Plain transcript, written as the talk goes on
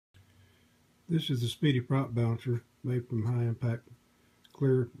This is the Speedy prop balancer made from high impact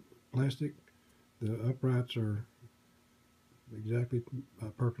clear plastic. The uprights are exactly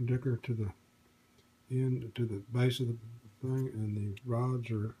perpendicular to the base of the thing, and the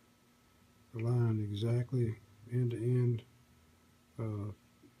rods are aligned exactly end to end,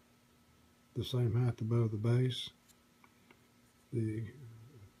 the same height above the base. The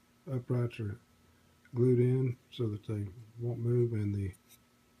uprights are glued in so that they won't move, and the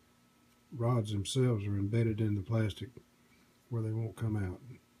rods themselves are embedded in the plastic where they won't come out.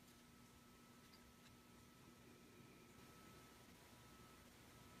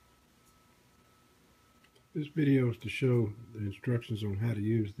 This video is to show the instructions on how to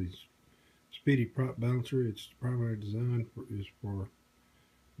use the Speedy prop balancer. Its primary design is for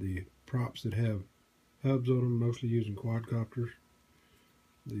the props that have hubs on them, mostly using quadcopters.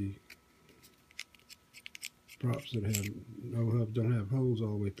 The props that have no hubs don't have holes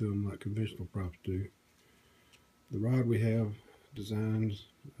all the way through them like conventional props do. The rod we have designs,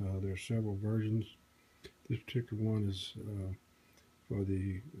 there are several versions. This particular one is for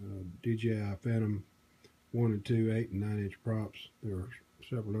the DJI Phantom 1 and 2, 8 and 9 inch props. There are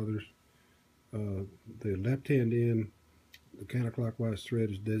several others. The left hand end, the counterclockwise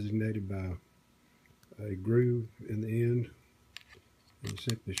thread is designated by a groove in the end, and you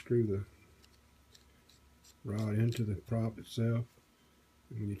simply screw the rod into the prop itself.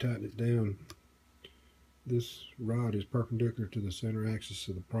 And when you tighten it down, this rod is perpendicular to the center axis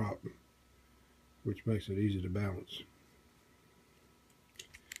of the prop, which makes it easy to balance.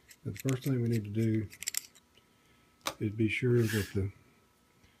 Now, the first thing we need to do is be sure that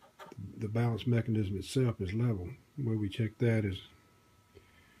the balance mechanism itself is level. The way we check that is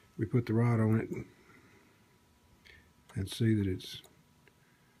we put the rod on it and see that it's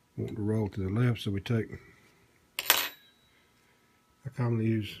wanting to roll to the left, so we take, I commonly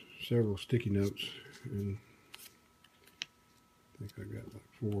use several sticky notes, and I think I got like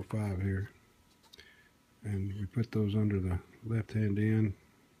 4 or 5 here, and we put those under the left hand end,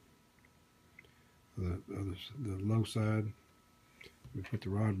 the low side. We put the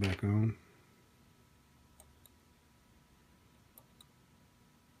rod back on.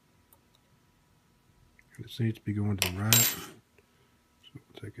 And it seems to be going to the right, so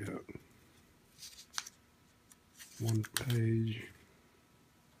we'll take out one page.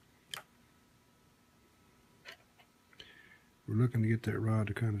 We're looking to get that rod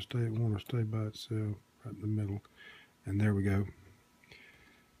to kind of want to stay by itself right in the middle, and there we go.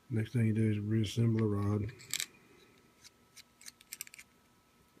 Next thing you do is reassemble the rod.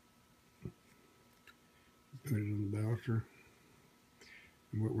 Put it on the balancer.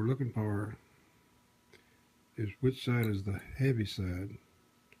 And what we're looking for is which side is the heavy side.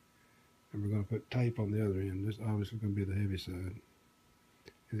 And we're going to put tape on the other end. This is obviously going to be the heavy side.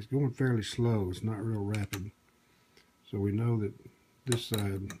 And it's going fairly slow. It's not real rapid. So we know that this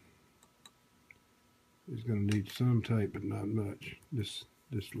side is going to need some tape, but not much. This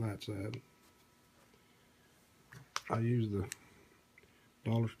light side. I use the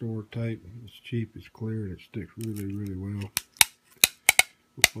dollar store tape. It's cheap, it's clear, and it sticks really, really well.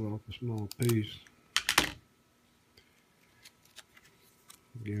 We'll pull off a small piece.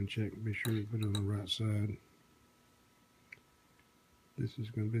 Again, check, be sure you put it on the right side. This is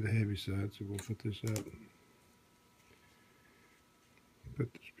going to be the heavy side, so we'll put this out.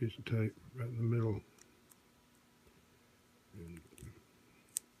 Put this piece of tape right in the middle. And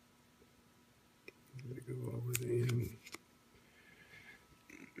let it go over the end.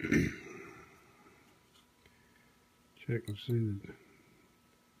 Check and see that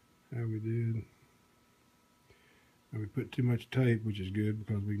how we did. Now we put too much tape, which is good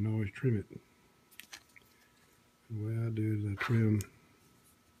because we can always trim it. The way I do is I trim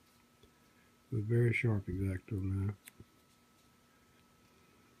with a very sharp X-Acto knife.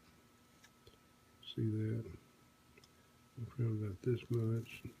 See that? I trim about this much.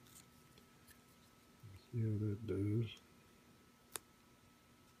 See how that does.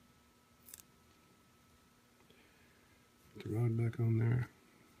 Put the rod back on there.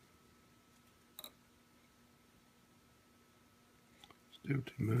 Still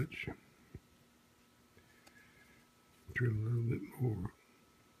too much. Trim a little bit more.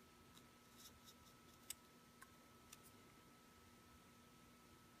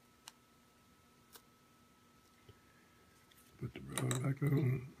 Put the rod back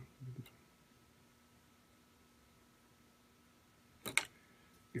on.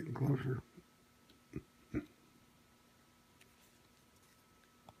 Getting closer.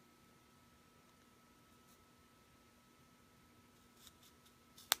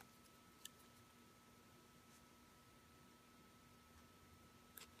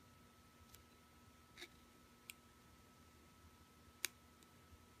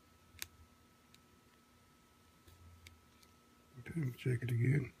 Okay, check it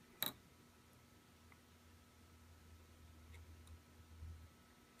again.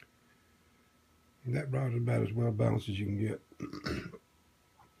 And that rod is about as well balanced as you can get.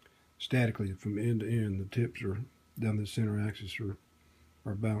 Statically from end to end, the tips are down the center axis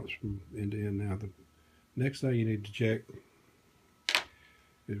are balanced from end to end. Now the next thing you need to check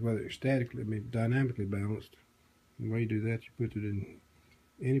is whether it's dynamically balanced. And the way you do that, you put it in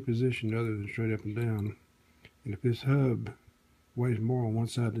any position other than straight up and down. And if this hub weighs more on one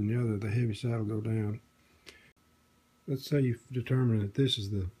side than the other, the heavy side will go down. Let's say you've determined that this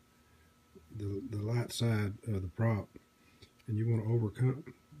is the light side of the prop, and you want to overcome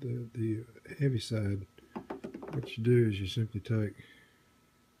the heavy side. What you do is you simply take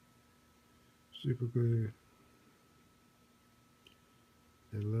super glue,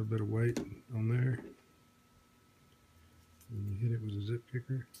 add a little bit of weight on there, and you hit it with a zip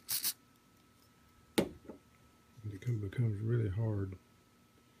kicker, and it becomes really hard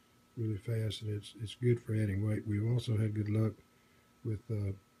really fast, and it's good for adding weight. We've also had good luck with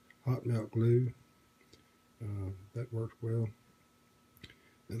hot melt glue. That works well.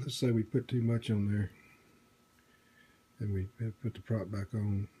 Now let's say we put too much on there and we put the prop back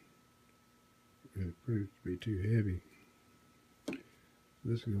on and it proves to be too heavy.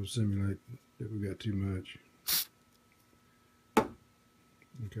 This is going to simulate that we got too much.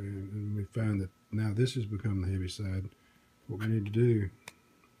 Okay, and we find that now this has become the heavy side. What we need to do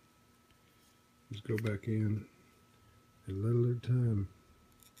is go back in and little at a time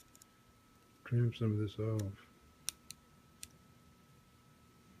trim some of this off.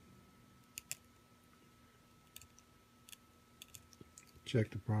 Check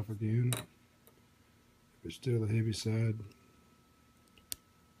the prop again. If it's still the heavy side,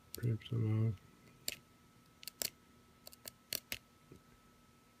 trim some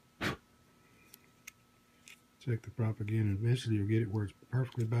off. Check the prop again, and eventually you'll get it where it's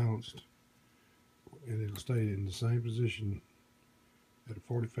perfectly balanced, and it'll stay in the same position at a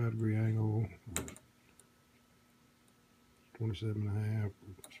 45-degree angle, 27.5,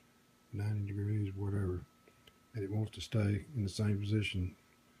 90 degrees, whatever, and it wants to stay in the same position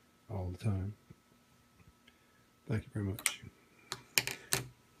all the time. Thank you very much.